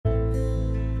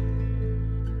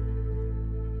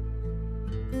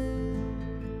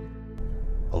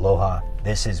Aloha,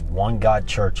 this is One God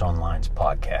Church Online's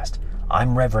podcast.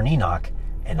 I'm Reverend Enoch,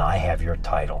 and I have your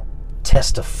title,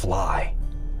 Testifly.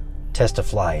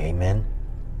 Testifly, amen?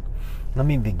 Let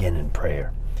me begin in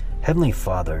prayer. Heavenly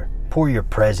Father, pour your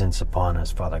presence upon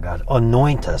us, Father God.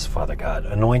 Anoint us, Father God.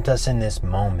 Anoint us in this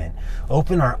moment.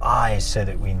 Open our eyes so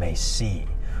that we may see.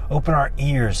 Open our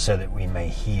ears so that we may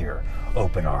hear.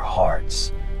 Open our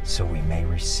hearts so we may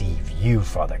receive you,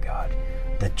 Father God,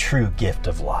 the true gift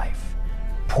of life.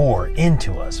 Pour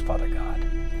into us, Father God,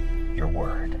 your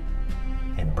word,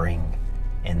 and bring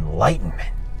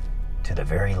enlightenment to the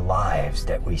very lives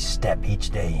that we step each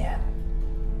day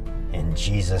in. In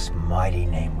Jesus' mighty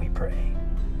name we pray.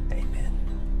 Amen.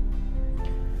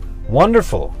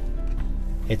 Wonderful.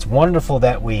 It's wonderful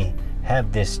that we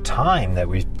have this time that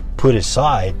we put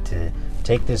aside to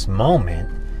take this moment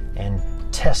and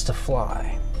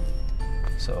testify.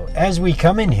 So as we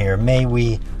come in here, may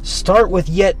we start with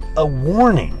yet a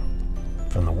warning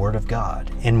from the Word of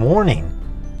God. And warning,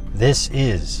 this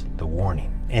is the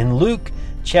warning. In Luke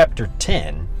chapter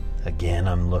 10, again,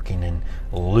 I'm looking in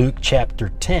Luke chapter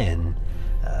 10,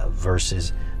 verse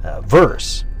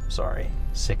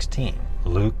 16.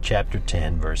 Luke chapter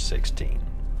 10, verse 16.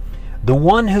 The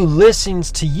one who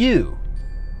listens to you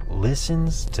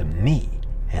listens to me,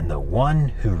 and the one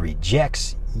who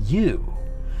rejects you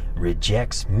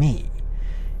rejects me,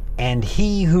 and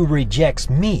he who rejects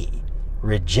me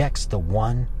rejects the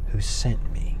one who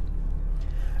sent me.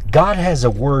 God has a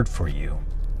word for you.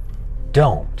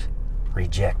 Don't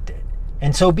reject it.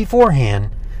 And so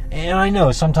beforehand, and I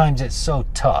know sometimes it's so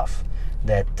tough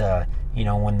that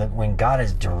when God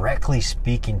is directly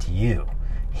speaking to you,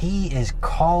 he is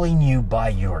calling you by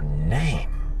your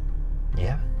name.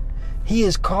 Yeah, he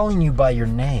is calling you by your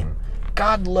name.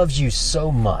 God loves you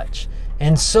so much.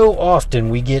 And so often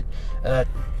we get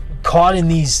caught in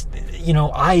these,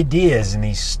 ideas and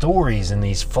these stories and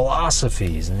these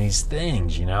philosophies and these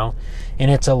things, and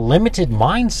it's a limited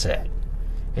mindset.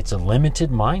 It's a limited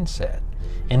mindset.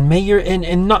 And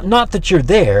not that you're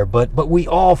there, but we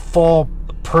all fall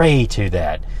prey to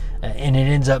that. And it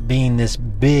ends up being this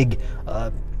big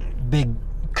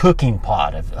cooking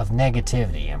pot of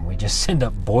negativity, and we just end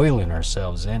up boiling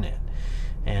ourselves in it.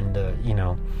 And,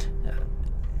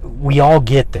 we all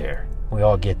get there. We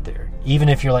all get there. Even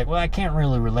if you're like, well, I can't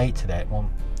really relate to that. Well,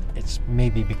 it's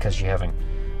maybe because you haven't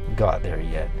got there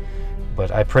yet.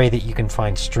 But I pray that you can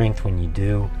find strength when you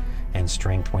do, and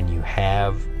strength when you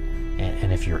have.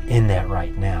 And if you're in that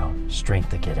right now, strength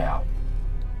to get out.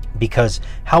 Because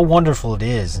how wonderful it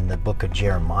is in the book of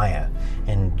Jeremiah,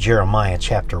 in Jeremiah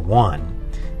chapter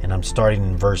 1, and I'm starting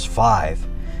in verse 5,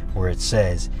 where it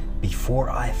says,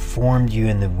 before I formed you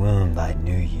in the womb, I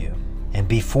knew you. And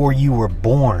before you were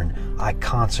born, I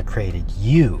consecrated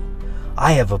you.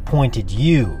 I have appointed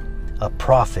you a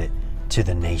prophet to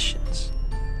the nations.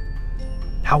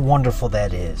 How wonderful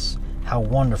that is. How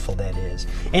wonderful that is.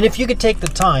 And if you could take the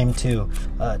time to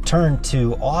turn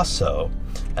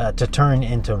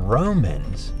into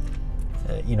Romans,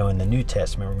 in the New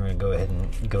Testament, we're going to go ahead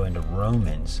and go into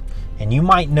Romans. And you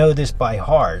might know this by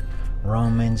heart.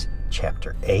 Romans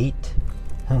chapter 8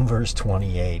 and verse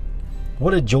 28.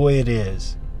 What a joy it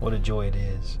is. What a joy it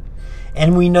is.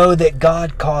 And we know that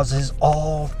God causes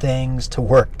all things to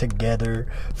work together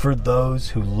for those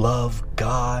who love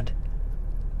God,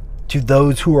 to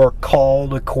those who are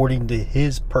called according to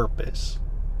his purpose.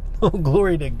 Oh,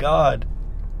 glory to God.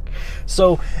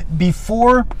 So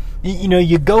before,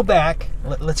 you go back,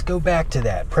 let's go back to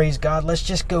that. Praise God. Let's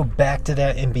just go back to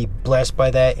that and be blessed by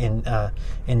that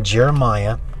in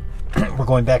Jeremiah. We're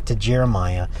going back to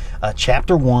Jeremiah,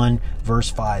 chapter 1, verse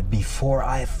 5. Before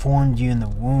I formed you in the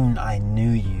womb, I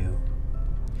knew you.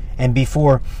 And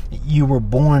before you were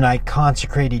born, I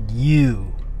consecrated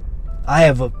you. I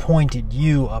have appointed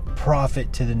you a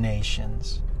prophet to the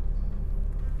nations.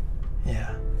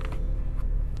 Yeah.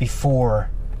 Before,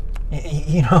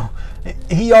 he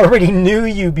already knew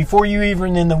you before you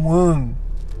even in the womb.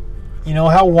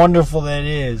 How wonderful that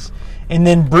is. And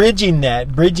then bridging that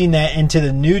into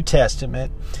the New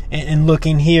Testament and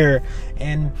looking here,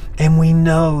 and we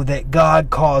know that God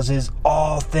causes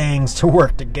all things to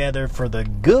work together for the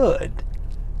good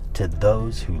to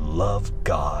those who love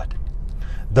God,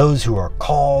 those who are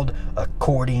called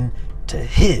according to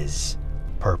his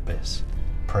purpose.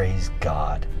 Praise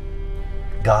God.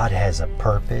 God has a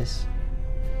purpose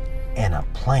and a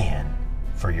plan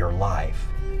for your life.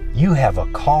 You have a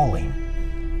calling,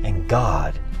 and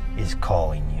God is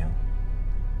calling you.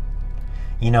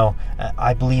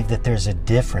 I believe that there's a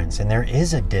difference, and there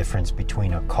is a difference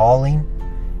between a calling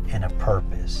and a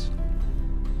purpose.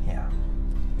 Yeah.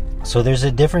 So there's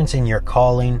a difference in your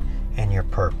calling and your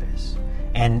purpose.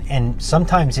 And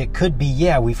sometimes it could be,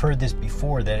 yeah, we've heard this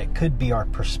before, that it could be our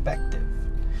perspective,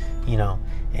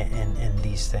 and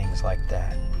these things like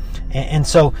that. And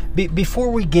so before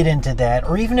we get into that,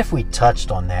 or even if we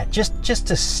touched on that, just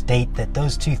to state that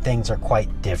those two things are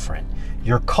quite different.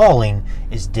 Your calling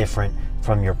is different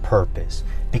from your purpose.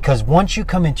 Because once you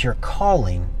come into your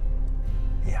calling,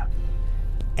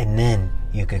 and then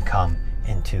you can come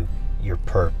into your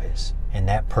purpose. And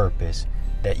that purpose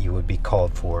that you would be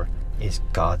called for is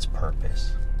God's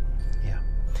purpose.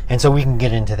 And so we can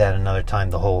get into that another time,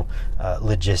 the whole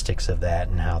logistics of that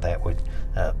and how that would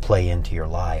play into your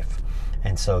life.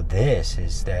 And so this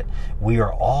is that we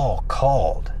are all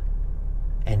called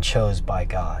and chose by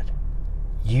God.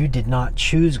 You did not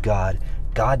choose God.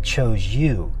 God chose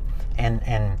you.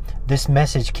 And this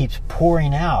message keeps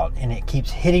pouring out, and it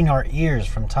keeps hitting our ears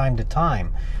from time to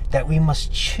time, that we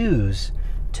must choose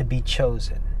to be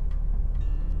chosen.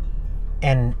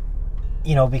 And,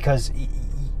 because,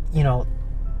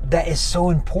 that is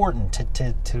so important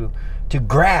to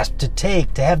grasp, to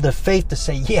take, to have the faith to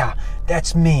say, yeah,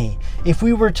 that's me. If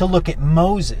we were to look at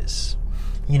Moses,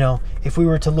 if we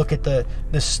were to look at the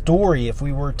story, if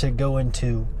we were going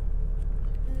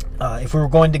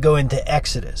to go into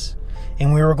Exodus,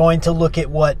 and we were going to look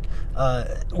at what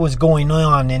was going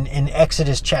on in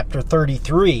Exodus chapter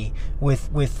 33 with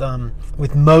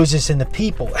Moses and the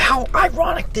people. How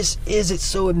ironic this is! It's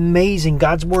so amazing.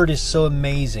 God's word is so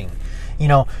amazing.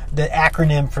 The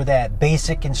acronym for that: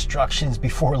 basic instructions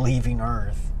before leaving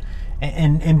earth,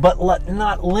 but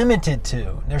not limited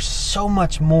to. There's so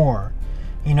much more.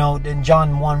 In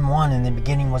John 1:1, in the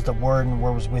beginning was the Word, and the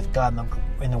Word was with God,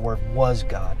 and the Word was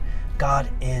God. God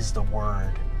is the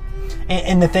Word.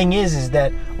 And the thing is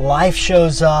that life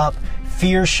shows up,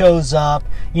 fear shows up,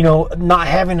 not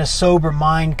having a sober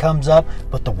mind comes up,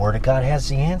 but the Word of God has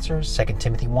the answers. 2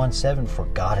 Timothy 1:7, for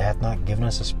God hath not given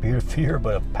us a spirit of fear,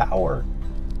 but of power,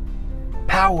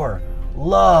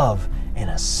 love, and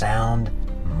a sound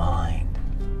mind.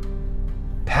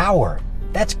 Power,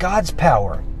 that's God's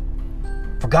power.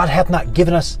 For God hath not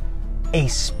given us a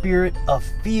spirit of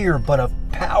fear, but of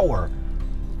power.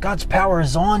 God's power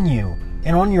is on you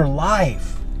and on your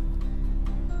life.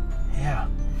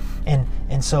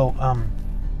 And so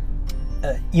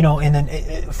and then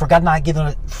for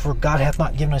God hath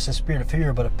not given us a spirit of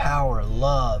fear, but of power,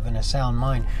 love, and a sound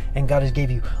mind. And God has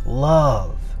gave you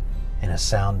love and a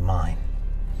sound mind.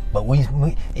 But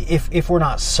if we're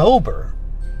not sober,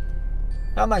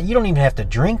 you don't even have to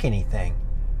drink anything.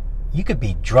 You could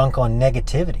be drunk on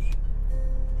negativity.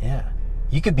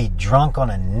 You could be drunk on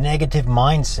a negative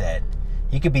mindset.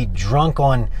 You could be drunk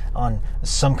on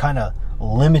some kind of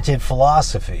limited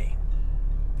philosophy.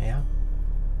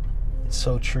 It's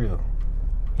so true.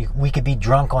 We could be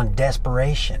drunk on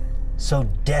desperation. So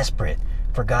desperate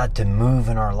for God to move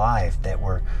in our life that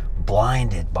we're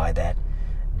blinded by that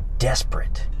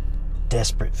desperate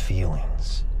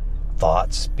feelings.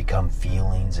 Thoughts become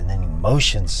feelings, and then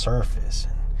emotions surface.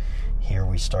 Here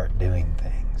we start doing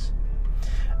things.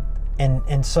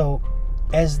 And so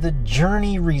as the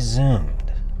journey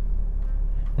resumed,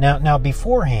 now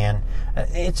beforehand,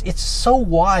 it's so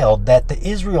wild that the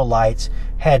Israelites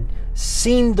had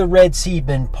seen the Red Sea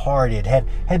been parted,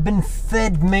 had been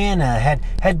fed manna,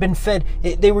 had been fed,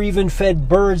 they were even fed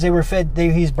birds,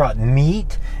 he's brought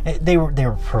meat, they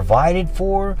were provided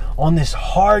for on this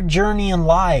hard journey in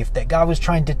life that God was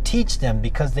trying to teach them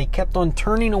because they kept on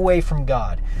turning away from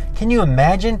God. Can you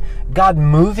imagine God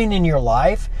moving in your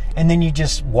life and then you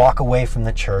just walk away from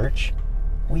the church?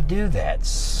 We do that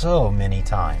so many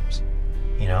times,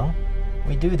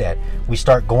 We do that. We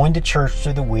start going to church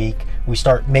through the week. We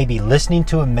start maybe listening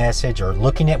to a message or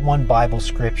looking at one Bible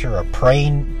scripture or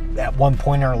praying at one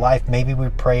point in our life. Maybe we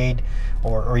prayed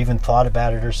or even thought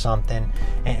about it or something.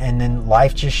 And then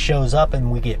life just shows up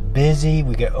and we get busy,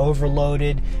 we get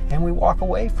overloaded, and we walk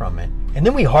away from it. And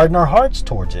then we harden our hearts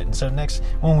towards it. And so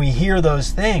when we hear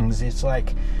those things, it's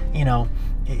like,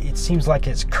 it seems like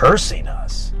it's cursing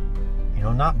us,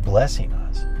 not blessing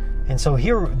us. And so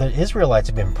here the Israelites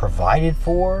have been provided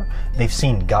for. They've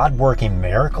seen God working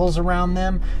miracles around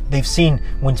them. They've seen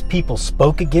when people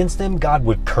spoke against them, God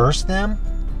would curse them.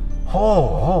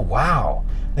 Oh, wow.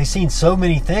 They've seen so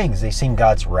many things. They've seen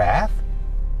God's wrath.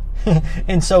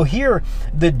 And so here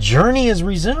the journey is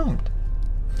resumed.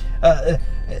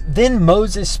 Then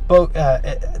Moses spoke.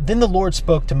 Then the Lord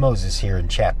spoke to Moses here in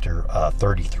chapter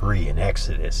 33 in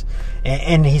Exodus.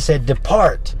 And he said,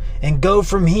 "Depart and go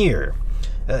from here,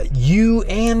 you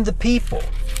and the people."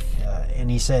 And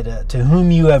he said, to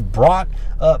whom you have brought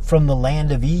up from the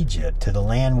land of Egypt, to the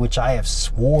land which I have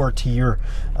swore to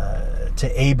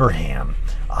Abraham,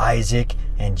 Isaac,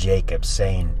 and Jacob,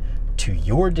 saying, to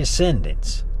your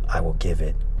descendants I will give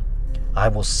it. I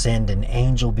will send an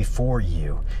angel before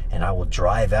you, and I will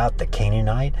drive out the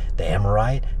Canaanite, the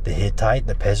Amorite, the Hittite,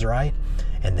 the Pezerite,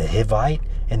 and the Hivite,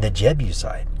 and the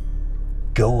Jebusite.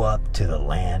 Go up to the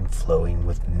land flowing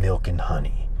with milk and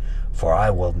honey, for I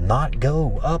will not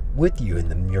go up with you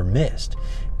in your midst,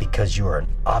 because you are an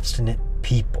obstinate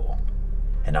people,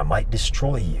 and I might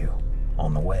destroy you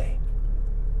on the way.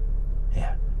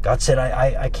 Yeah, God said,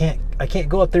 I can't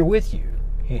go up there with you.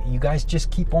 You guys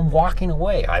just keep on walking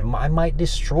away. I might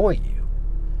destroy you.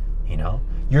 You know,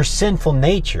 your sinful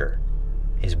nature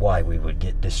is why we would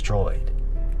get destroyed.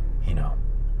 You know,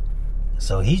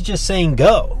 so he's just saying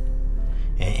go.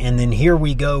 And then here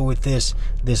we go with this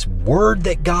word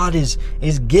that God is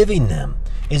giving them,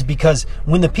 is because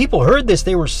when the people heard this,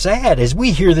 they were sad. As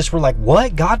we hear this, we're like,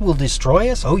 what? God will destroy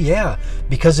us? Oh yeah,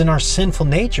 because in our sinful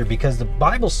nature, because the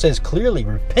Bible says clearly,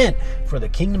 repent, for the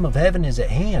kingdom of heaven is at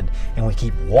hand. And we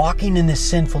keep walking in this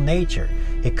sinful nature.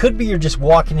 It could be you're just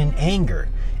walking in anger.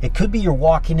 It could be you're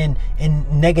walking in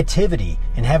negativity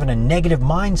and having a negative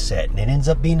mindset, and it ends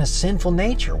up being a sinful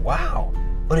nature. Wow,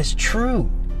 but it's true.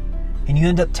 And you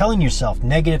end up telling yourself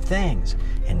negative things,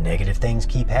 and negative things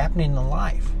keep happening in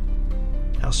life.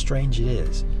 How strange it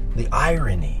is. The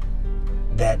irony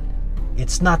that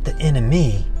it's not the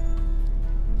enemy,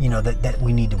 you know, that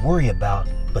we need to worry about,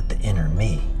 but the inner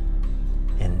me.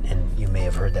 And you may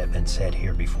have heard that been said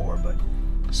here before, but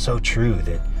so true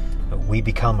that we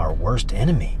become our worst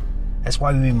enemy. That's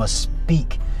why we must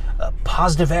speak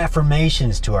positive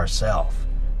affirmations to ourselves,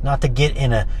 not to get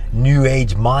in a new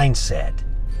age mindset.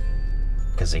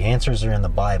 Because the answers are in the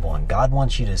Bible, and God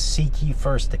wants you to seek ye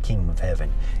first the kingdom of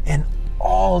heaven, and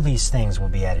all these things will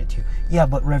be added to you. Yeah,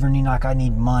 but Reverend Enoch, I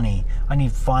need money, I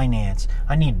need finance,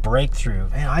 I need breakthrough,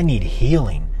 and I need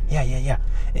healing. Yeah.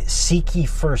 Seek ye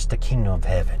first the kingdom of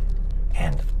heaven,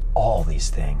 and all these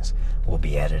things will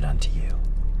be added unto you.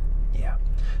 Yeah.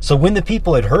 So when the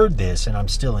people had heard this, and I'm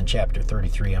still in chapter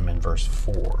 33, I'm in verse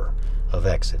 4 of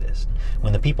Exodus.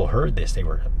 When the people heard this, they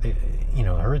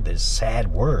heard this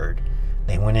sad word.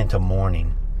 They went into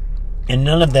mourning, and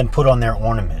none of them put on their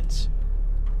ornaments,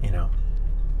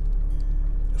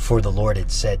 For the Lord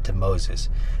had said to Moses,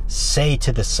 say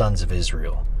to the sons of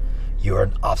Israel, you are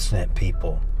an obstinate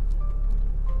people.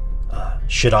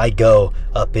 Should I go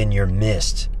up in your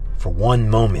midst for one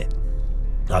moment,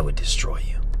 I would destroy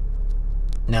you.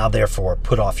 Now therefore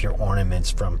put off your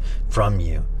ornaments from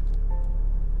you,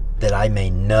 that I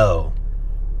may know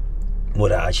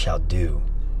what I shall do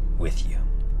with you.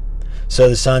 So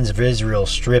the sons of Israel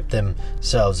stripped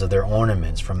themselves of their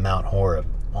ornaments from Mount Horeb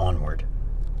onward.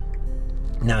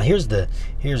 Now here's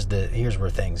where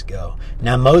things go.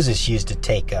 Now Moses used to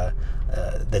take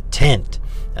the tent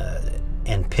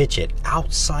and pitch it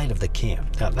outside of the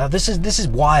camp. Now this is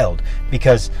wild,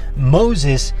 because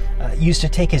Moses used to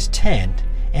take his tent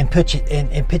and pitch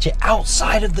it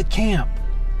outside of the camp,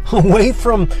 away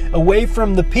from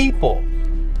the people.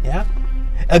 Yeah,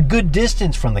 a good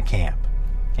distance from the camp.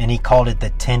 And he called it the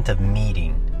tent of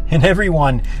meeting. And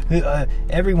everyone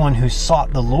who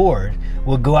sought the Lord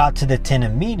would go out to the tent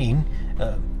of meeting,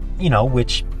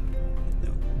 which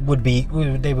would be,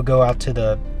 they would go out to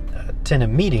the tent of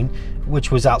meeting, which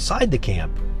was outside the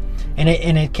camp. And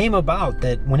it came about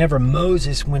that whenever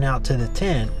Moses went out to the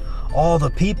tent, all the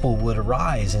people would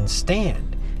arise and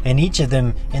stand, and each of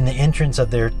them in the entrance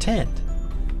of their tent.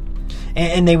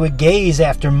 And they would gaze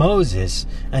after Moses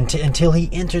until he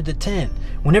entered the tent.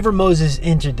 Whenever Moses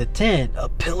entered the tent, a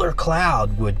pillar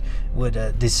cloud would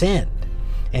descend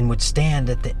and would stand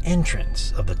at the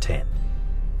entrance of the tent.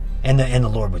 And the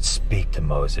Lord would speak to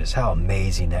Moses. How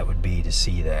amazing that would be to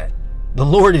see that. The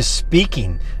Lord is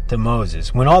speaking to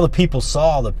Moses. When all the people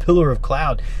saw the pillar of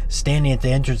cloud standing at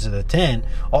the entrance of the tent,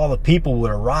 all the people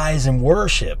would arise and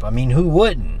worship. I mean, who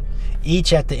wouldn't?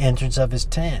 Each at the entrance of his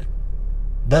tent.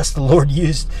 Thus the Lord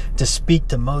used to speak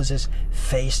to Moses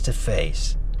face to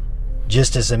face,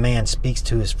 just as a man speaks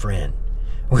to his friend.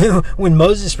 When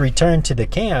Moses returned to the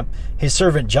camp, his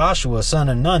servant Joshua, son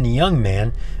of Nun, the young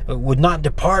man, would not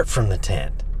depart from the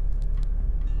tent.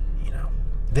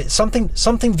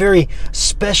 Something very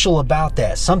special about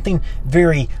that, something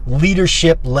very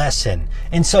leadership lesson.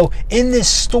 And so in this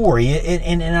story,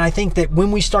 and I think that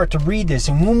when we start to read this,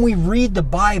 and when we read the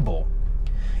Bible,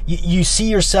 you see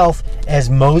yourself as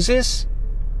Moses,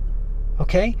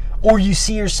 okay? Or you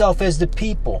see yourself as the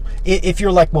people. If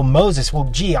you're like, well, Moses, well,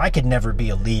 gee, I could never be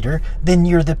a leader, then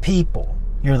you're the people.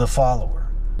 You're the follower.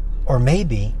 Or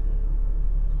maybe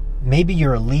Maybe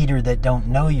you're a leader that don't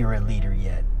know you're a leader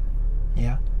yet.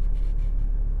 Yeah?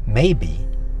 Maybe,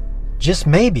 just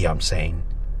maybe I'm saying,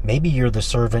 maybe you're the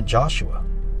servant Joshua,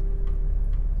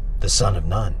 the son of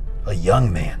Nun, a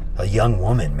young man, a young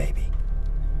woman maybe.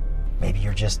 Maybe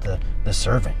you're just the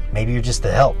servant. Maybe you're just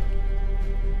the help.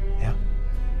 Yeah?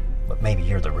 But maybe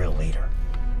you're the real leader.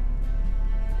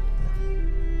 Yeah.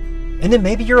 And then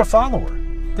maybe you're a follower.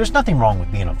 There's nothing wrong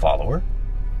with being a follower,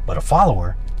 but a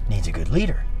follower needs a good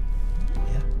leader.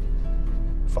 Yeah?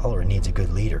 A follower needs a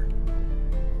good leader.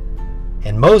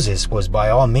 And Moses was by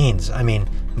all means,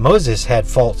 Moses had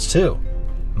faults too.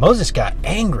 Moses got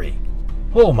angry.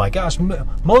 Oh my gosh,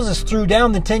 Moses threw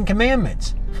down the 10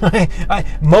 Commandments.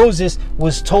 Moses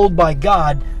was told by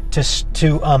God to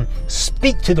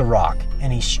speak to the rock,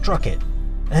 and he struck it.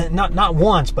 Not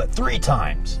once, but 3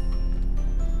 times.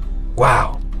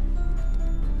 Wow.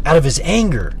 Out of his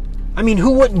anger.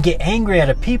 Who wouldn't get angry at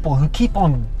a people who keep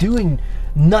on doing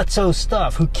nutso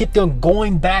stuff, who kept on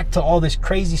going back to all this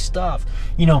crazy stuff,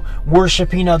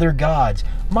 worshiping other gods?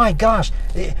 My gosh,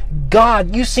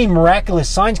 God, you see miraculous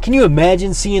signs. Can you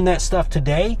imagine seeing that stuff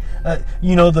today?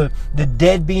 The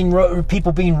dead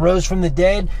people being rose from the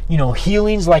dead,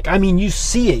 healings, you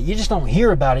see it. You just don't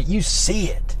hear about it. You see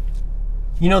it.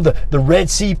 The Red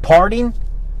Sea parting,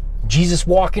 Jesus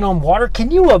walking on water.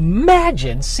 Can you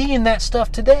imagine seeing that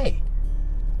stuff today?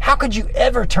 How could you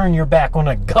ever turn your back on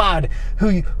a God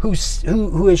who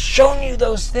has shown you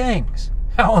those things?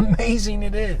 How amazing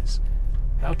it is.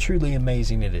 How truly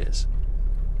amazing it is.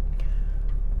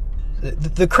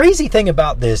 The crazy thing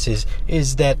about this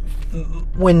is that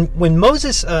when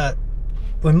Moses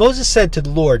said to the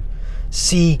Lord,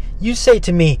 "See, you say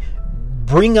to me,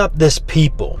 bring up this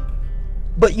people,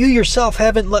 but you yourself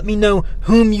haven't let me know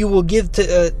whom you will give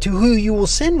to who you will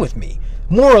send with me.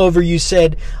 Moreover, you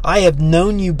said, I have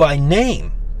known you by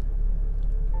name,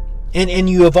 and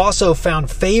you have also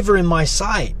found favor in my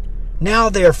sight. Now,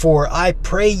 therefore, I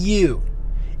pray you,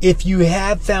 if I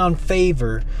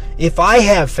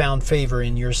have found favor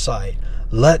in your sight,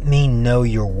 let me know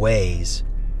your ways,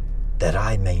 that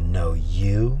I may know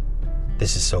you."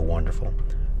 This is so wonderful.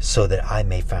 "So that I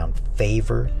may find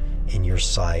favor in your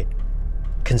sight.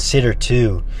 Consider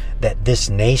too that this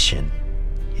nation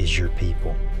is your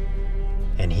people."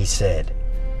 And he said,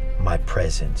 "My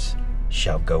presence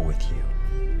shall go with you."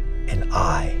 And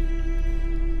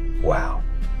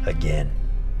again.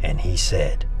 And he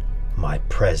said, "My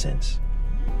presence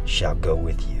shall go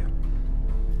with you,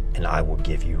 and I will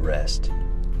give you rest."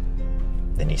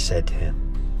 Then he said to him,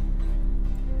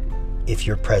 "If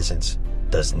your presence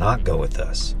does not go with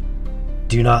us,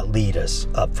 do not lead us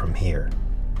up from here.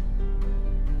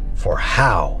 For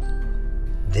how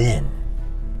then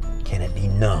can it be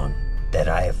known that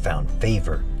I have found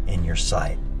favor in your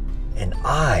sight, and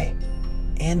I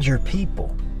and your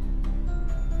people?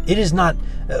 It is not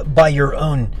by your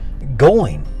own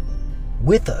going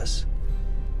with us,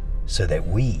 so that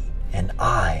we and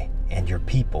I and your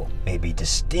people may be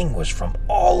distinguished from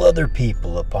all other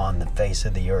people upon the face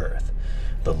of the earth."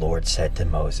 The Lord said to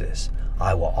Moses,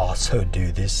 "I will also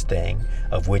do this thing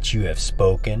of which you have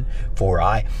spoken, for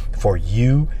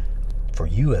you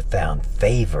have found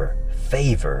favor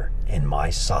in my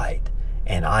sight,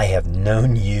 and I have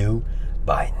known you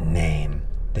by name."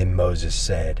 Then Moses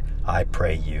said, "I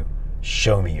pray you,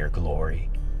 show me your glory."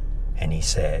 And he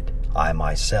said, "I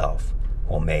myself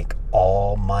will make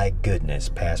all my goodness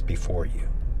pass before you,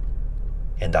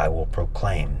 and I will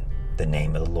proclaim the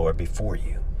name of the Lord before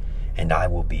you. And I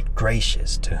will be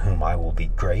gracious to whom I will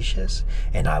be gracious,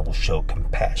 and I will show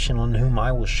compassion on whom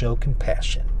I will show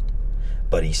compassion."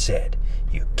 But he said,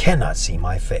 "You cannot see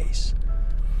my face,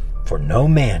 for no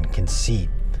man can see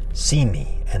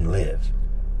me and live."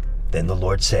 Then the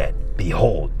Lord said,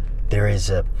 "Behold, there is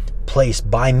a place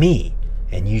by me,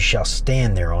 and you shall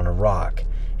stand there on a rock.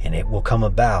 And it will come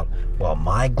about, while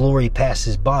my glory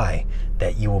passes by,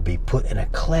 that you will be put in a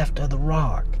cleft of the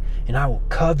rock. And I will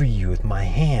cover you with my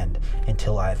hand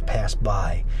until I have passed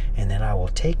by. And then I will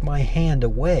take my hand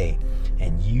away,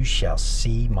 and you shall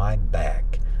see my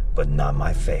back, but not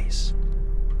my face.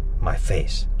 My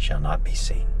face shall not be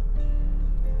seen."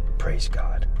 Praise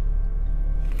God.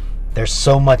 There's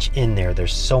so much in there.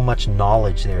 There's so much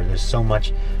knowledge there. There's so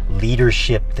much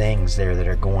leadership things there that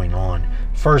are going on.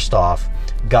 First off,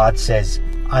 God says,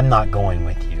 "I'm not going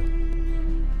with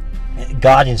you."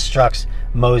 God instructs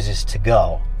Moses to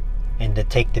go and to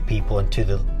take the people into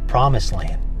the promised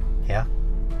land. Yeah.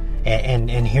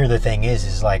 And here the thing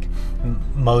is like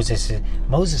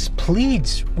Moses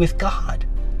pleads with God.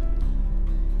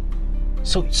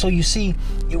 So you see,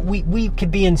 we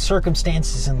could be in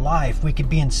circumstances in life, we could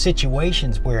be in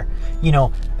situations where,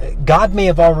 God may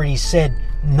have already said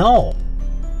no.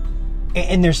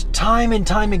 And there's time and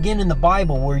time again in the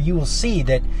Bible where you will see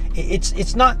that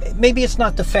it's not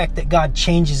the fact that God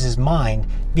changes his mind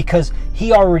because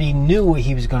he already knew what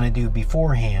he was going to do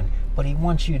beforehand, but he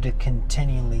wants you to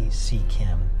continually seek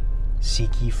him.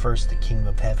 Seek ye first the kingdom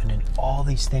of heaven, and all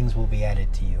these things will be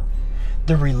added to you.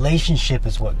 The relationship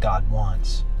is what God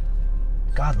wants.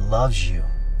 God loves you.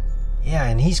 Yeah,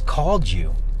 and he's called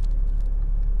you.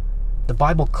 The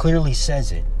Bible clearly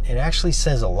says it. It actually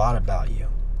says a lot about you.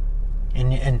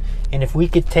 And if we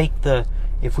could take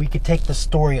the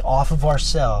story off of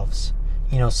ourselves,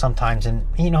 sometimes, and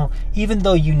even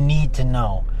though you need to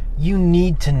know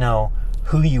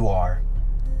who you are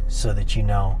so that you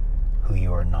know who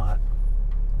you are not.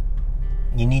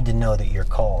 You need to know that you're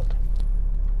called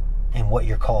and what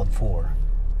you're called for,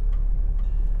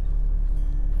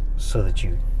 so that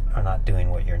you are not doing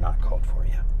what you're not called for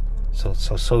yet.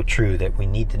 So true that we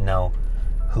need to know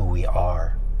who we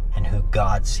are and who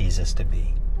God sees us to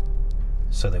be,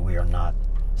 so that we are not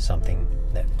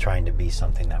trying to be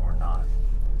something that we're not.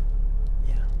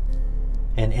 Yeah.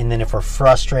 And then if we're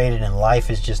frustrated and life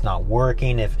is just not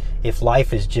working, if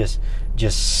life is just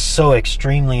so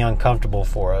extremely uncomfortable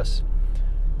for us,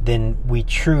 then we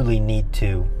truly need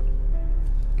to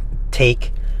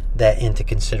take that into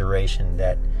consideration,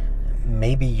 that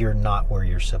maybe you're not where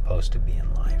you're supposed to be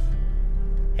in life.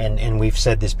 And we've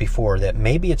said this before, that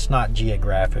maybe it's not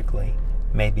geographically,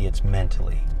 maybe it's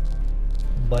mentally,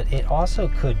 but it also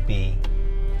could be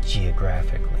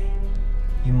geographically.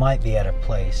 You might be at a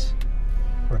place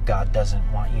where God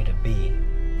doesn't want you to be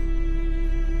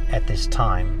at this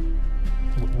time.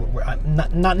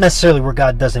 Not necessarily where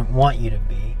God doesn't want you to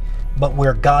be, but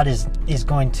where God is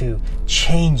going to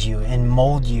change you and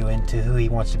mold you into who he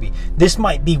wants to be. This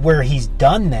might be where he's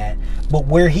done that, but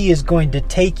where he is going to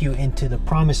take you into the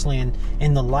promised land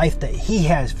in the life that he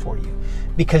has for you.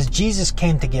 Because Jesus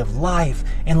came to give life,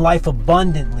 and life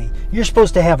abundantly. You're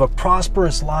supposed to have a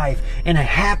prosperous life and a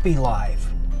happy life.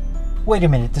 Wait a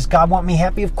minute, does God want me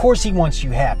happy? Of course he wants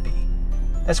you happy.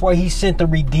 That's why he sent the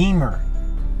Redeemer,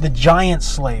 the giant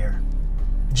slayer.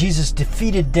 Jesus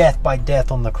defeated death by death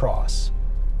on the cross.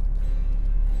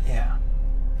 Yeah.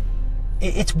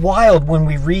 It's wild when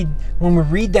we read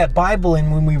that Bible,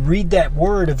 and when we read that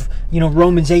word of,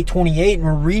 Romans 8:28, and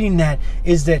we're reading that,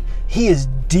 is that he is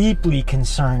deeply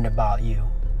concerned about you.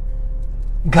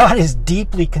 God is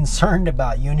deeply concerned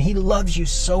about you, and he loves you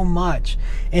so much.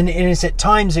 And it's at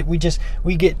times that we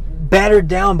get battered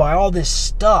down by all this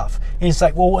stuff. And it's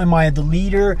like, well, am I the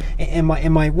leader?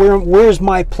 Where's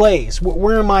my place?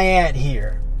 Where am I at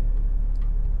here?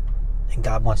 And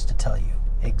God wants to tell you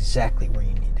exactly where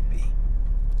you need to be.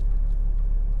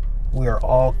 We are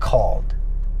all called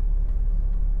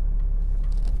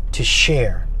to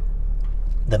share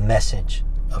the message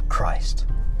of Christ,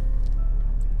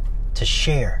 to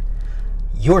share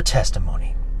your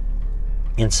testimony.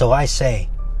 And so I say,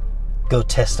 go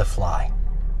testify.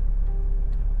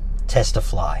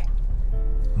 Testify.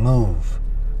 Move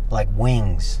like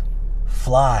wings.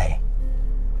 Fly.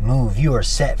 Move. You are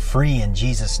set free in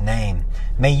Jesus' name.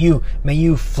 May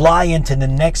you fly into the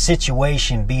next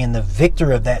situation, being the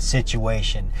victor of that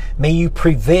situation. May you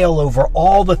prevail over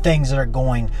all the things that are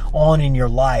going on in your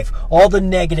life, all the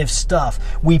negative stuff.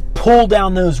 We pull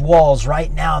down those walls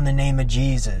right now in the name of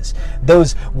Jesus.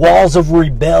 Those walls of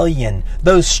rebellion,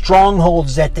 those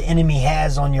strongholds that the enemy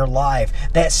has on your life,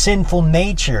 that sinful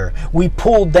nature, we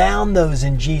pull down those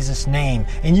in Jesus' name.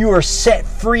 And you are set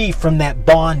free from that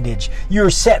bondage. You are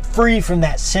set free from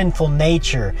that sinful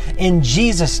nature in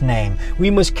Jesus' name. We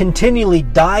must continually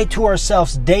die to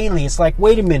ourselves daily. It's like,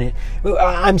 wait a minute,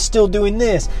 I'm still doing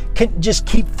this. Just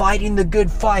keep fighting the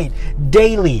good fight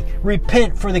daily.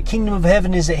 Repent, for the kingdom of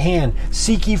heaven is at hand.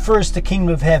 Seek ye first the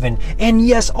kingdom of heaven, and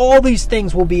yes, all these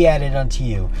things will be added unto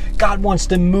you. God wants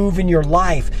to move in your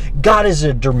life. God is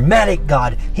a dramatic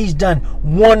God. He's done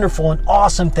wonderful and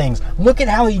awesome things. Look at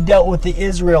how he dealt with the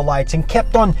Israelites and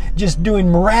kept on just doing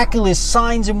miraculous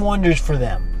signs and wonders for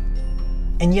them.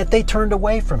 And yet they turned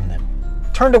away from him.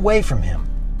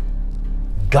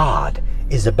 God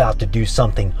is about to do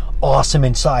something awesome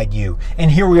inside you.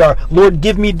 And here we are. Lord,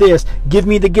 give me this. Give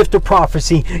me the gift of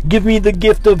prophecy. Give me the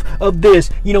gift of this.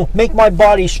 Make my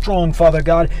body strong, Father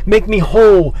God. Make me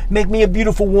whole. Make me a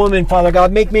beautiful woman, Father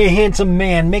God. Make me a handsome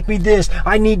man. Make me this.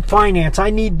 I need finance. I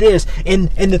need this.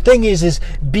 And the thing is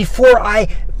before I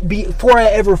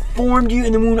ever formed you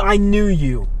in the womb, I knew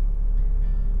you.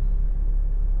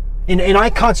 And I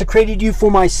consecrated you for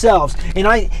myself.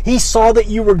 And he saw that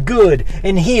you were good.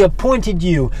 And he appointed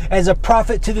you as a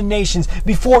prophet to the nations.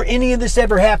 Before any of this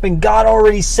ever happened, God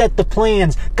already set the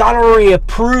plans. God already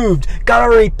approved. God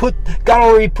already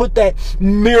put that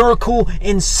miracle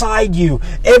inside you.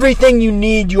 Everything you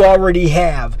need, you already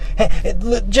have.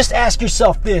 Just ask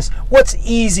yourself this. What's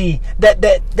easy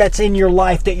that's in your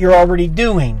life that you're already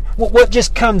doing? What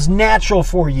just comes natural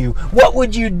for you? What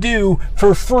would you do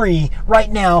for free right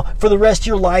now for the rest of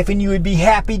your life, and you would be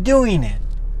happy doing it?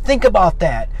 Think about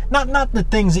that. Not the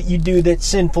things that you do that's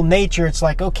sinful nature. It's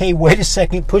like, okay, wait a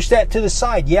second, push that to the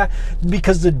side. Yeah,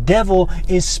 because the devil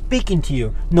is speaking to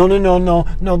you. No,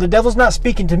 the devil's not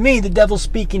speaking to me. The devil's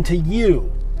speaking to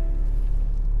you.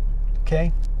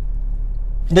 Okay?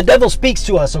 The devil speaks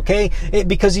to us, okay?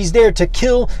 Because he's there to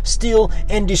kill, steal,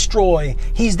 and destroy.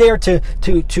 He's there to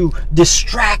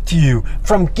distract you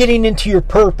from getting into your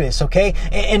purpose, okay?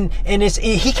 And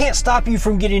he can't stop you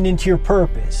from getting into your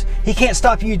purpose. He can't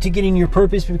stop you to getting your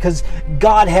purpose, because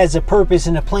God has a purpose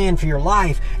and a plan for your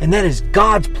life, and that is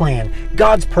God's plan,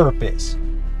 God's purpose.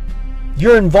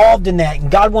 You're involved in that,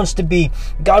 and God wants to be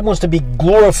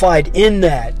glorified in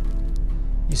that.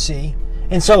 You see?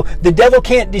 And so the devil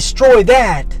can't destroy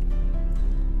that,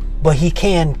 but he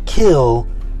can kill,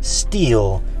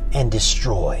 steal, and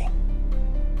destroy.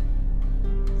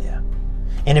 Yeah.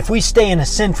 And if we stay in a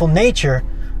sinful nature,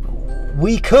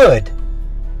 we could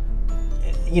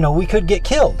get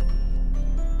killed.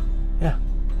 Yeah.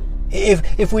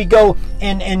 If we go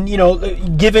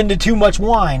and give into too much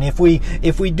wine, if we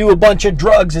do a bunch of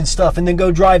drugs and stuff and then go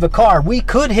drive a car, we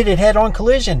could hit it head-on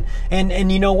collision.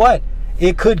 And you know what?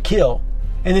 It could kill.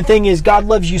 And the thing is, God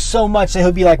loves you so much that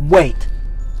he'll be like, wait.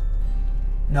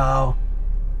 No.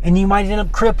 And you might end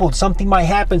up crippled. Something might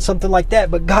happen, something like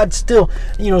that. But God still,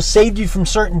 saved you from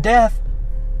certain death.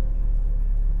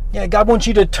 Yeah, God wants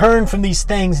you to turn from these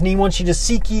things, and he wants you to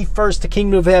seek ye first the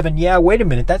kingdom of heaven. Yeah, wait a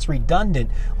minute, that's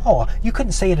redundant. Oh, you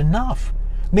couldn't say it enough.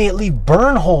 May it leave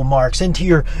burn hole marks into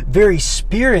your very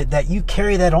spirit, that you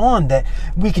carry that on, that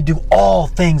we can do all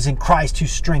things in Christ who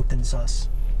strengthens us.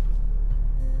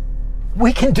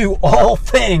 We can do all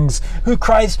things in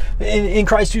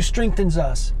Christ who strengthens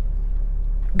us.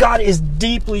 God is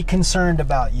deeply concerned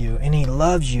about you, and he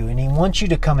loves you, and he wants you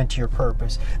to come into your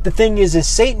purpose. The thing is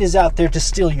Satan is out there to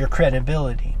steal your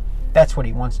credibility. That's what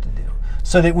he wants to do.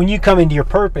 So that when you come into your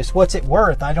purpose, what's it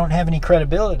worth? I don't have any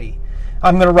credibility.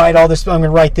 I'm going to write all this. I'm going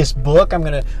to write this book. I'm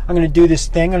going to do this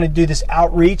thing. I'm going to do this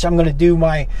outreach. I'm going to do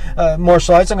my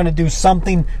martial arts. I'm going to do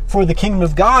something for the kingdom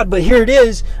of God. But here it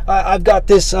is. I've got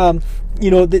this.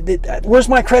 Where's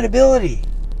my credibility?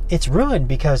 It's ruined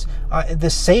because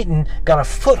this Satan got a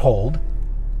foothold.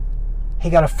 He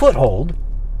got a foothold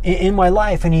in my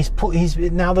life, and he's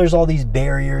now there's all these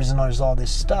barriers, and there's all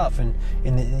this stuff, and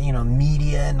the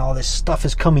media and all this stuff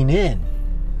is coming in.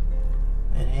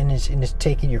 And it's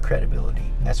taking your credibility.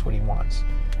 That's what he wants.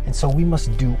 And so we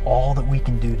must do all that we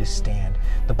can do to stand.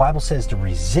 The Bible says to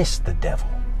resist the devil,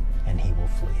 and he will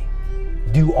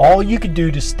flee. Do all you can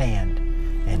do to stand,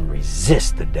 and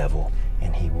resist the devil,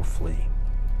 and he will flee.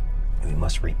 We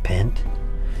must repent.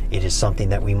 It is something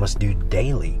that we must do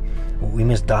daily. We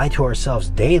must die to ourselves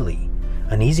daily.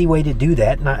 An easy way to do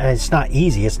that, it's not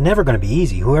easy. It's never going to be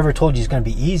easy. Whoever told you it's going to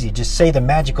be easy, just say the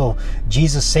magical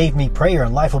Jesus save me prayer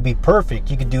and life will be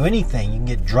perfect. You can do anything. You can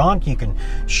get drunk. You can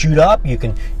shoot up. You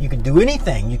can do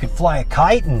anything. You can fly a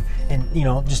kite and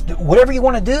just whatever you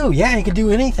want to do. Yeah, you can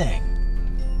do anything.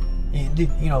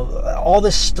 All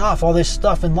this stuff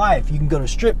in life. You can go to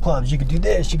strip clubs. You can do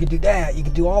this. You can do that. You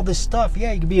can do all this stuff.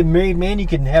 Yeah, you can be a married man. You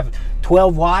can have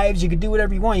 12 wives. You can do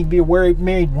whatever you want. You can be a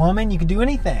married woman. You can do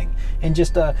anything. And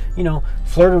just,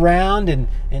 flirt around and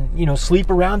sleep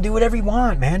around. Do whatever you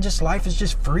want, man. Just life is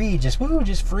just free. Just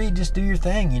free. Just do your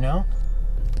thing,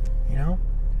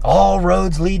 All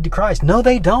roads lead to Christ. No,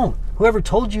 they don't. Whoever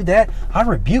told you that, I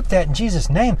rebuke that in Jesus'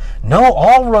 name. No,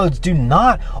 all roads do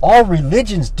not, all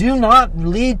religions do not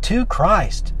lead to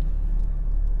Christ.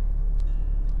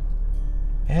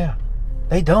 Yeah,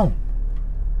 they don't.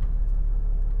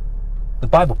 The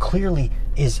Bible clearly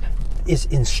is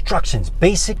instructions,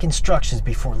 basic instructions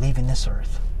before leaving this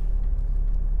earth.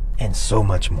 And so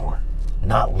much more.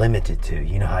 Not limited to.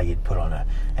 You know how you'd put on an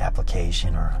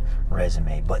application or a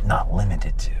resume, but not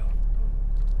limited to.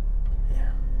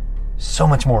 So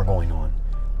much more going on.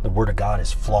 The Word of God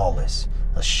is flawless,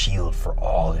 a shield for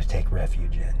all to take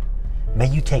refuge in. May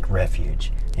you take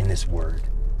refuge in this Word.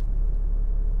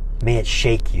 May it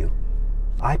shake you.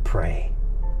 I pray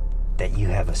that you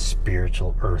have a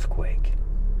spiritual earthquake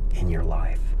in your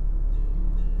life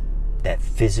that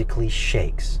physically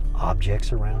shakes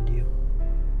objects around you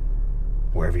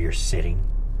wherever you're sitting,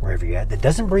 wherever you're at, that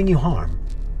doesn't bring you harm.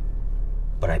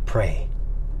 But I pray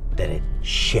that it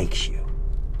shakes you.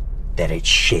 That it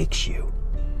shakes you.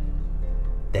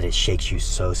 That it shakes you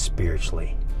so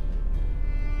spiritually.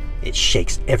 It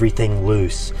shakes everything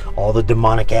loose, all the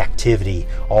demonic activity,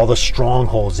 all the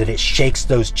strongholds, that it shakes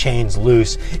those chains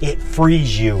loose. It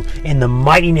frees you in the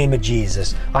mighty name of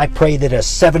Jesus. I pray that a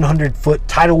 700-foot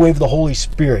tidal wave of the Holy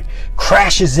Spirit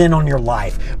crashes in on your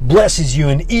life, blesses you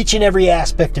in each and every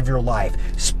aspect of your life,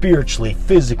 spiritually,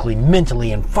 physically,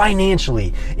 mentally, and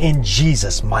financially, in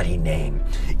Jesus' mighty name.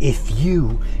 If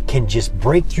you can just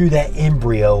break through that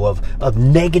embryo of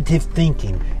negative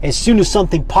thinking, as soon as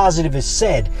something positive is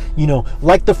said,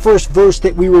 like the first verse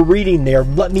that we were reading there,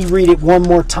 let me read it one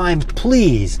more time,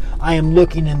 please. I am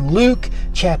looking in Luke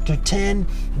chapter 10,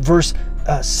 verse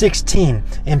 16.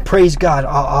 And praise God,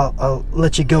 I'll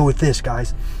let you go with this,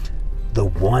 guys. The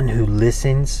one who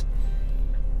listens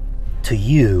to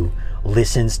you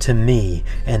listens to me,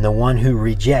 and the one who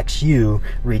rejects you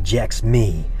rejects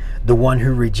me. The one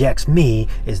who rejects me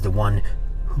is the one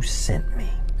who sent me.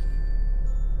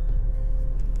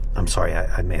 I'm sorry,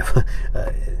 I may have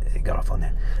got off on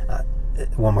that.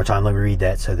 One more time, let me read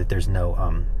that so that there's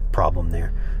no problem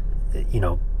there.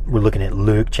 We're looking at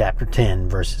Luke chapter 10,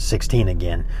 verse 16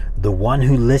 again. The one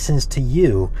who listens to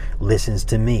you listens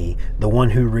to me. The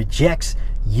one who rejects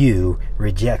you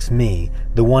rejects me.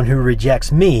 The one who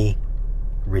rejects me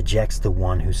rejects the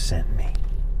one who sent me.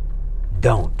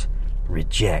 Don't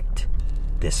reject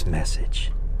this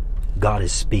message. God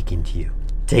is speaking to you.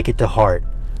 Take it to heart.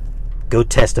 Go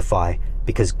testify,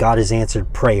 because God has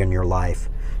answered prayer in your life.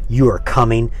 You are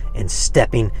coming and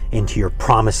stepping into your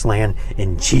promised land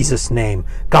in Jesus' name.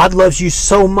 God loves you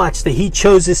so much that He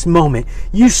chose this moment.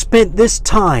 You spent this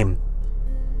time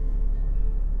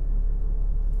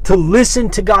to listen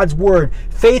to God's word.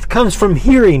 Faith comes from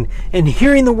hearing, and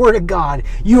hearing the word of God.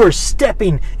 You are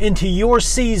stepping into your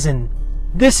season.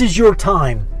 This is your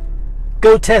time.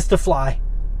 Go testify.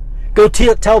 Go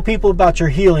tell people about your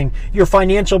healing, your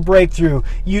financial breakthrough,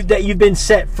 that you've been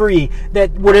set free,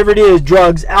 that whatever it is,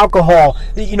 drugs, alcohol,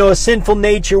 a sinful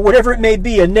nature, whatever it may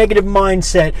be, a negative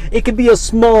mindset. It could be a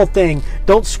small thing.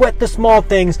 Don't sweat the small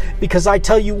things, because I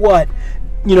tell you what,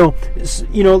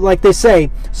 like they say,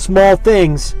 small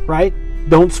things, right?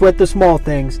 Don't sweat the small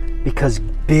things, because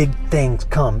big things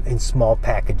come in small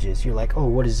packages. You're like, oh,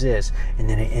 what is this? And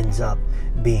then it ends up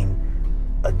being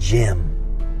a gem.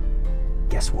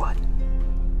 Guess what?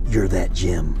 You're that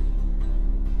gem.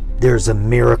 There's a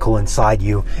miracle inside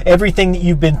you. Everything that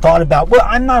you've been thought about. Well,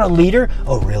 I'm not a leader.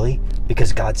 Oh, really?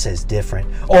 Because God says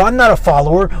different. Oh, I'm not a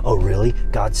follower. Oh, really?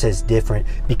 God says different.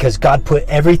 Because God put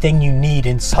everything you need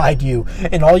inside you.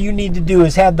 And all you need to do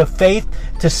is have the faith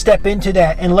to step into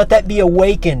that and let that be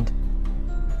awakened.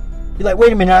 You're like,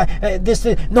 wait a minute.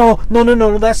 No.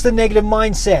 That's the negative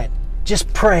mindset.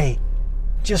 Just pray.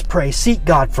 Just pray. Seek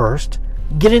God first.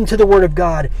 Get into the Word of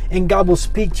God, and God will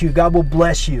speak to you. God will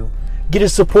bless you. Get a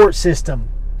support system.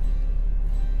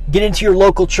 Get into your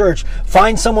local church.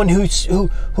 Find someone who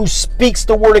speaks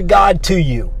the Word of God to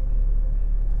you.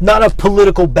 Not a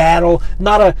political battle.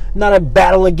 Not a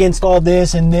battle against all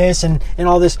this and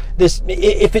all this.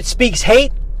 If it speaks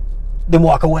hate, then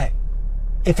walk away.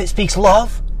 If it speaks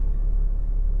love,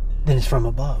 then it's from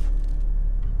above.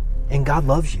 And God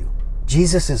loves you.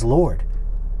 Jesus is Lord.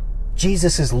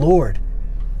 Jesus is Lord.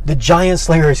 The giant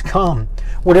slayer has come.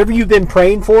 Whatever you've been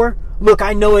praying for, look,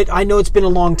 I know it's been a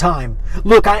long time.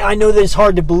 Look, I know that it's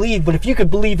hard to believe, but if you could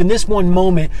believe in this one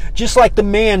moment, just like the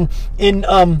man in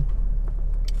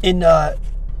I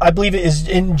believe it is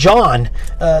in John.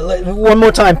 One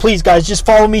more time, please, guys, just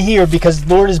follow me here, because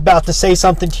the Lord is about to say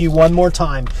something to you one more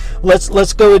time.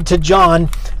 Let's go to John.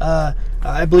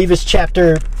 I believe it's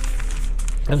chapter.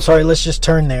 I'm sorry. Let's just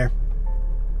turn there.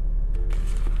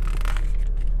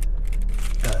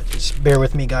 Just bear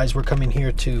with me, guys. We're coming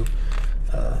here to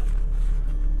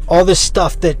all this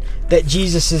stuff that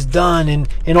Jesus has done,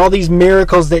 and all these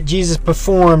miracles that Jesus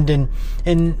performed,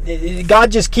 and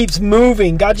God just keeps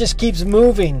moving. God just keeps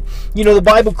moving. The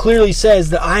Bible clearly says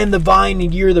that I am the vine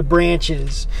and you're the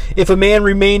branches. If a man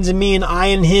remains in me and I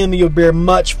in him, you'll bear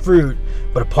much fruit.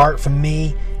 But apart from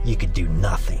me, you could do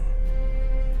nothing.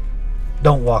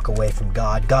 Don't walk away from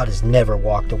God. God has never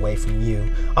walked away from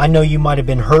you. I know you might have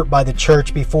been hurt by the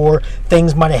church before.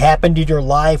 Things might have happened in your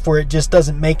life where it just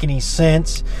doesn't make any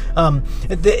sense. In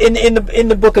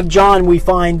the book of John, we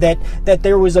find that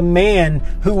there was a man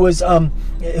who was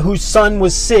whose son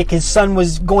was sick. His son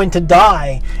was going to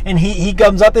die, and he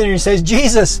comes up there and he says,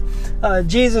 "Jesus,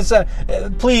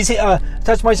 please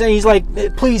touch my son." He's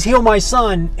like, "Please heal my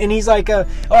son." And he's like,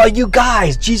 "Oh, you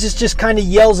guys!" Jesus just kind of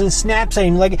yells and snaps at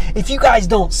him, like, "If you guys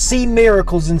don't see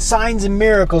miracles and signs and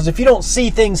miracles, if you don't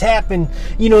see things happen,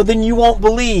 then you won't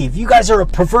believe. You guys are a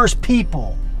perverse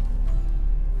people."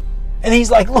 And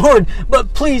he's like, "Lord,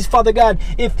 but please, Father God,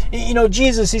 if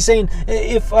Jesus," he's saying,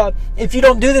 if you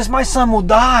don't do this, my son will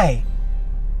die."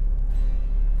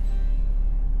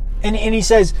 And he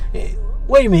says,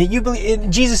 wait a minute, you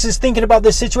believe? Jesus is thinking about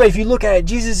this situation. If you look at it,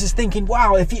 Jesus is thinking,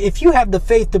 wow, if you have the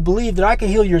faith to believe that I can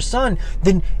heal your son,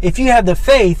 then if you have the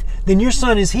faith, then your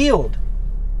son is healed.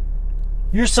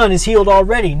 Your son is healed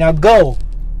already. Now go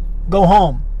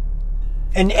home.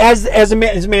 And as the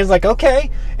man's like, okay.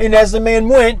 And as the man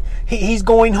went, he's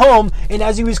going home. And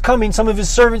as he was coming, some of his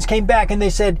servants came back and they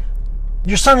said,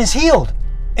 "Your son is healed."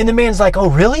 And the man's like, "Oh,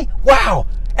 really? Wow.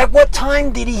 At what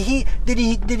time did he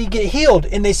get healed?"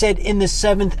 And they said, "In the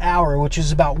 7th hour, which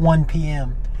is about 1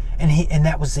 p.m. And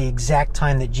that was the exact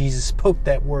time that Jesus spoke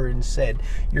that word and said,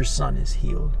 "Your son is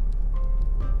healed."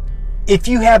 If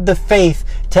you have the faith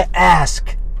to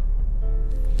ask,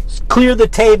 clear the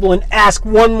table and ask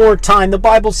one more time. The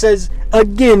Bible says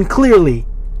again clearly,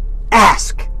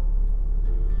 ask,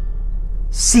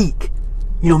 seek.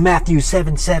 Matthew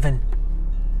 7:7.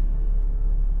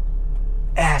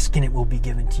 Ask and it will be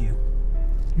given to you.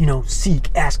 Seek,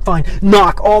 ask, find,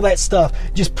 knock, all that stuff.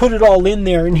 Just put it all in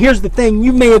there. And here's the thing.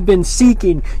 You may have been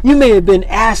seeking. You may have been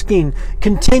asking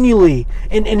continually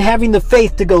and having the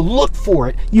faith to go look for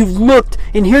it. You've looked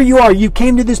and here you are. You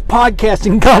came to this podcast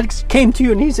and God came to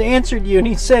you and He's answered you. And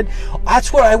He said,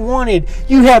 "That's what I wanted.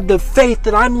 You have the faith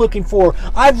that I'm looking for.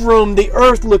 I've roamed the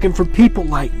earth looking for people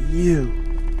like you."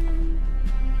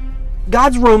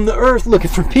 God's roamed the earth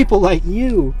looking for people like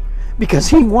you. Because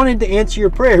He wanted to answer your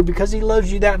prayer, because He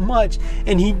loves you that much.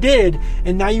 And He did.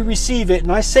 And now you receive it.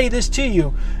 And I say this to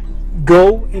you.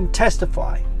 Go and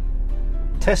testify.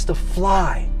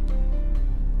 Testify.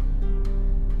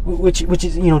 Which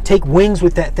is, take wings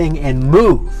with that thing and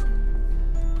move.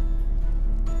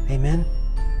 Amen.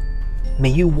 May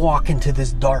you walk into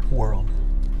this dark world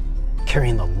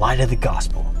carrying the light of the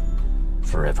gospel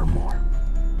forevermore.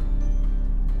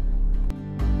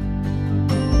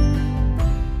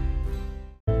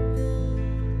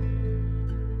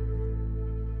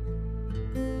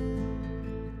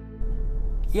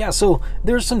 Yeah, so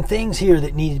there's some things here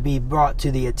that need to be brought to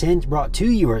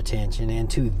your attention and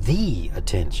to the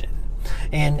attention.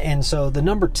 And so the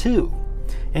number 2.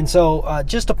 And so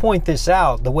just to point this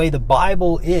out, the way the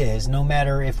Bible is, no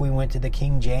matter if we went to the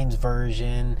King James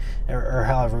Version or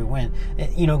however we went,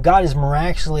 God has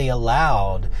miraculously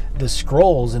allowed the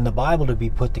scrolls in the Bible to be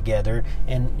put together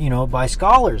and, by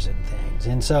scholars and things.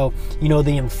 And so,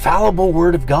 the infallible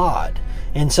Word of God.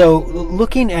 And so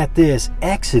looking at this,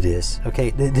 Exodus,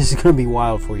 okay, this is going to be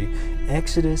wild for you.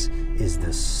 Exodus is the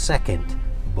 2nd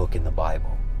book in the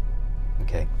Bible,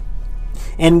 okay?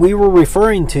 And we were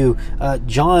referring to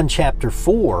John chapter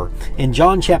 4. In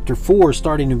John chapter 4,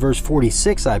 starting in verse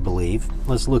 46, I believe.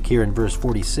 Let's look here in verse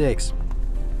 46.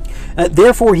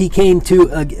 Therefore he came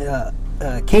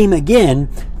again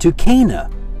to Cana.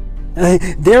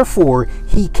 Therefore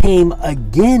he came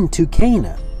again to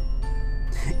Cana.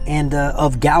 And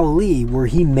of Galilee, where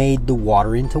He made the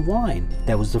water into wine.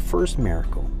 That was the first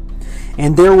miracle.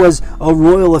 And there was a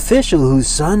royal official whose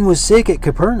son was sick at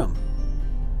Capernaum.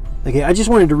 Okay, I just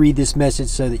wanted to read this message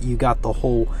so that you got the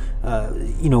whole,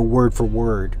 word for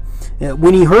word.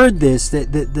 When he heard this,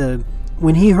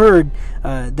 when he heard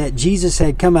that Jesus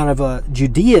had come out of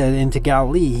Judea into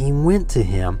Galilee, he went to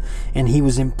Him, and he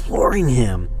was imploring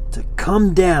Him to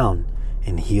come down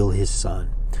and heal his son,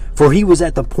 for he was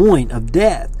at the point of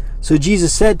death. So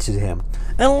Jesus said to him,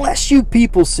 "Unless you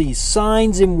people see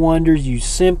signs and wonders, you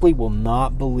simply will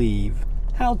not believe."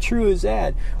 How true is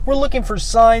that? We're looking for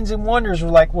signs and wonders. We're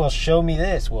like, well, show me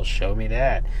this. Well, show me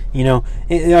that.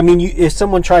 If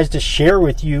someone tries to share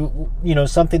with you,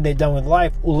 something they've done with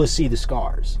life, well, let's see the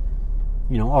scars.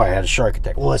 I had a shark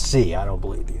attack. Well, let's see. I don't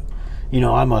believe you.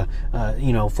 I'm a,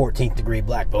 14th degree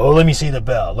black belt. Oh, let me see the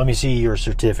belt. Let me see your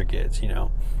certificates,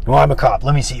 Well, I'm a cop.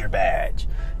 Let me see your badge.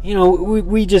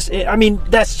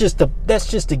 That's just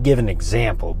to give an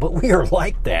example, but we are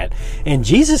like that. And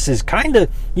Jesus is kind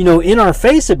of, in our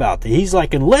face about that. He's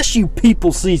like, unless you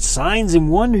people see signs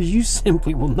and wonders, you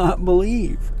simply will not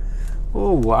believe.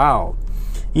 Oh, wow.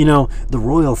 The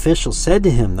royal official said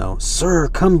to him, though, "Sir,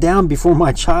 come down before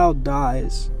my child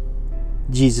dies."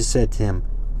 Jesus said to him,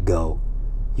 "Go,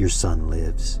 your son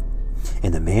lives."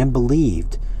 And the man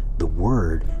believed the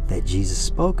word that Jesus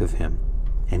spoke of him,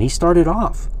 and he started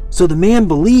off. So the man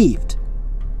believed.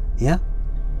 Yeah.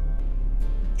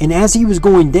 And as he was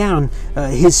going down,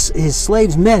 his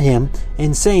slaves met him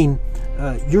and saying,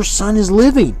 "Your son is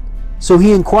living." So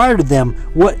he inquired of them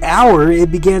what hour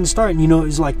it began to start. And it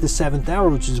was like the 7th hour,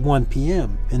 which is 1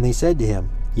 p.m. And they said to him,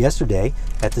 "Yesterday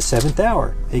at the 7th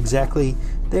hour," exactly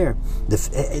there. The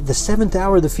 7th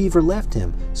hour the fever left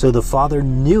him. So the father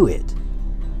knew it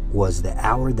was the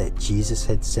hour that Jesus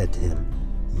had said to him,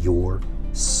 "Your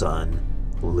son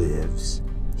lives."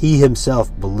 He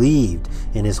himself believed,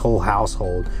 in his whole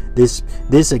household.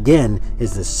 This again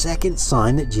is the second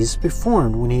sign that Jesus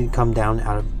performed when he had come down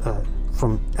out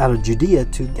of Judea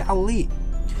to Galilee.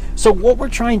 So what we're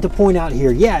trying to point out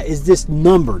here, is this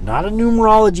number, not a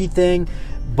numerology thing,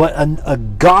 but a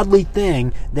godly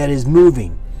thing that is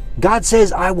moving. God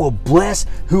says, "I will bless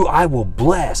who I will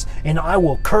bless, and I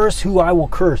will curse who I will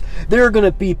curse." There are going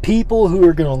to be people who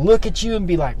are going to look at you and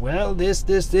be like, "Well, this.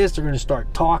 They're going to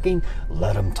start talking.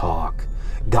 Let them talk.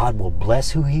 God will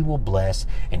bless who he will bless,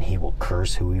 and he will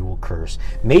curse who he will curse.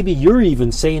 Maybe you're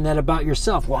even saying that about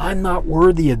yourself. "Well, I'm not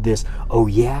worthy of this." Oh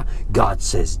yeah? God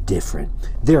says different.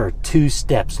 There are 2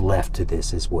 steps left to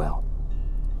this as well.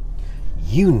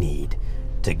 You need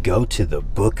to go to the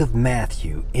book of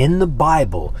Matthew in the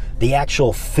Bible, the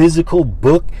actual physical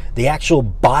book, the actual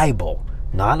Bible,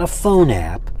 not a phone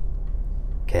app.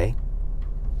 Okay?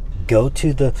 Go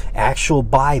to the actual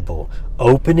Bible,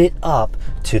 open it up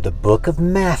to the book of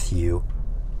Matthew,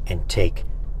 and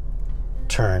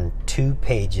turn 2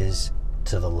 pages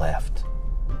to the left.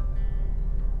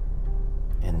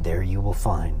 And there you will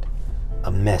find a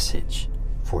message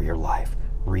for your life.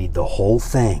 Read the whole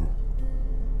thing.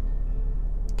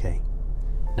 Okay.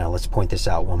 Now let's point this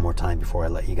out one more time before I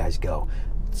let you guys go.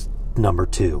 Number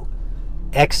 2.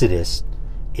 Exodus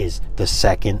is the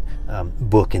second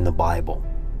book in the Bible.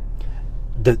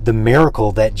 The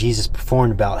miracle that Jesus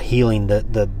performed about healing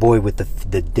the boy with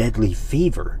the deadly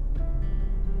fever,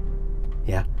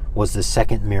 was the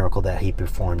second miracle that he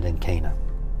performed in Cana.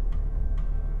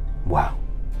 Wow.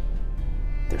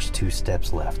 There's 2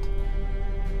 steps left.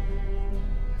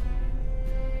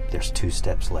 There's 2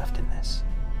 steps left in this.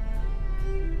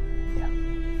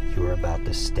 You are about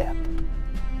to step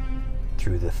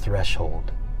through the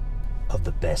threshold of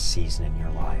the best season in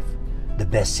your life. The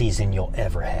best season you'll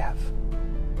ever have.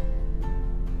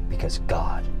 Because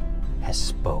God has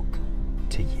spoke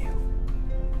to you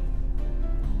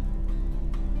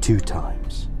 2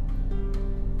 times.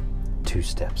 2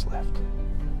 steps left.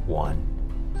 1,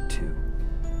 2.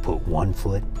 Put one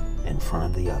foot in front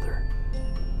of the other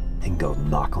and go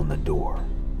knock on the door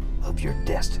of your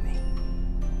destiny.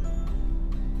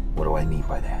 What do I mean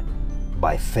by that?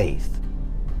 By faith,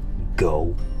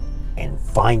 go and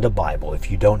find a Bible.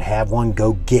 If you don't have one,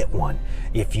 go get one.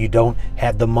 If you don't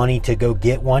have the money to go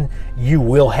get one, you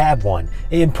will have one.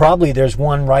 And probably there's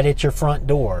one right at your front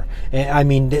door. I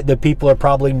mean, the people are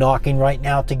probably knocking right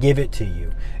now to give it to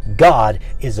you. God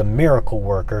is a miracle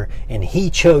worker, and he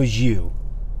chose you.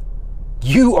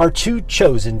 You are too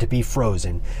chosen to be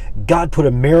frozen. God put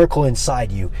a miracle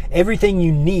inside you. Everything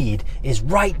you need is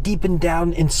right deep and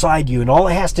down inside you. And all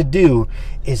it has to do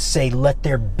is say, "Let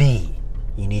there be."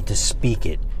 You need to speak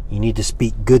it. You need to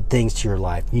speak good things to your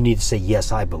life. You need to say,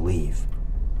 "Yes, I believe."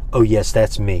 "Oh yes,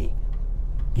 that's me."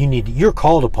 You're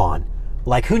called upon.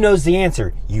 Like, who knows the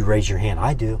answer? You raise your hand.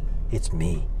 "I do. It's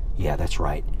me." "Yeah, that's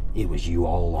right. It was you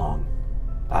all along."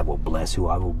 I will bless who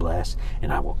I will bless,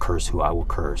 and I will curse who I will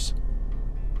curse.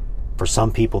 For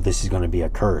some people, this is going to be a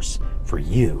curse. For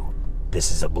you,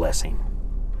 this is a blessing.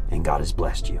 And God has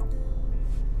blessed you.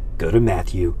 Go to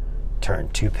Matthew, turn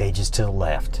 2 pages to the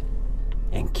left,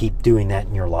 and keep doing that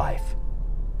in your life.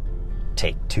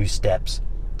 Take 2 steps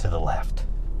to the left.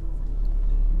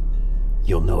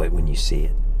 You'll know it when you see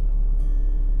it.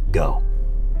 Go.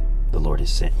 The Lord has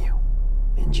sent you.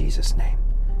 In Jesus' name.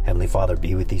 Heavenly Father,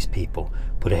 be with these people.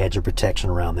 Put a hedge of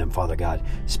protection around them, Father God.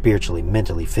 Spiritually,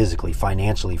 mentally, physically,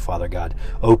 financially, Father God.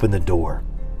 Open the door.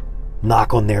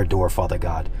 Knock on their door, Father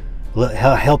God.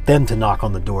 Help them to knock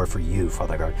on the door for you,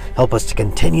 Father God. Help us to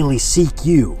continually seek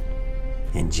you.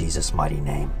 In Jesus' mighty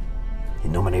name.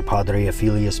 In nomine Padre,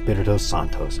 Filii, Spiritus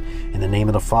Sanctos. In the name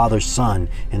of the Father, Son,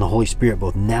 and the Holy Spirit,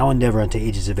 both now and ever unto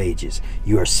ages of ages.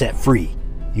 You are set free.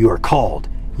 You are called.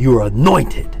 You are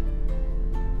anointed.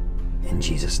 In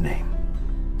Jesus' name.